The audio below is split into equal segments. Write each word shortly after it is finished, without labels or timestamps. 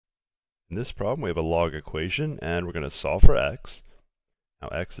In this problem, we have a log equation, and we're going to solve for x. Now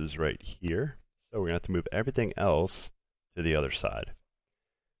x is right here, so we're going to have to move everything else to the other side.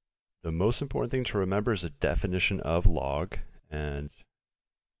 The most important thing to remember is the definition of log, and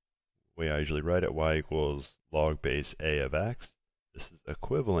the way I usually write it, y equals log base a of x. This is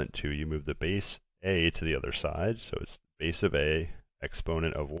equivalent to you move the base a to the other side, so it's base of a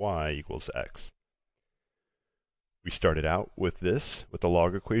exponent of y equals x. We started out with this, with the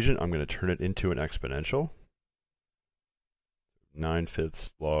log equation. I'm going to turn it into an exponential. 9/5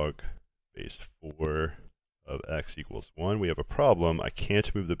 log base 4 of x equals 1. We have a problem. I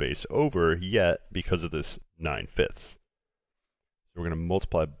can't move the base over yet because of this 9/5. So we're going to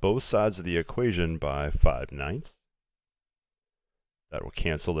multiply both sides of the equation by 5/9. That will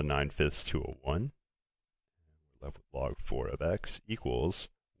cancel the 9/5 to a 1. We're left with log 4 of x equals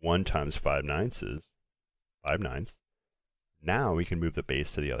 1 times 5/9 is 5/9. Now we can move the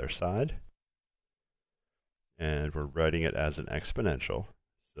base to the other side. And we're writing it as an exponential.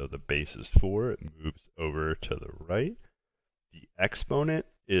 So the base is 4, it moves over to the right. The exponent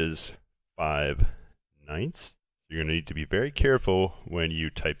is 5/9. So you're going to need to be very careful when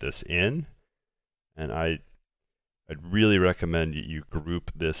you type this in. And I'd really recommend you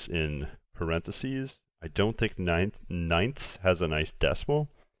group this in parentheses. I don't think ninths has a nice decimal.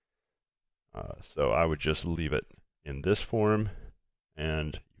 So I would just leave it in this form,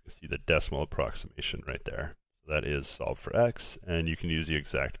 and you can see the decimal approximation right there. So that is solved for x, and you can use the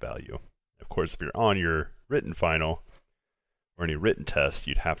exact value. Of course, if you're on your written final or any written test,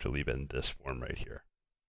 you'd have to leave it in this form right here.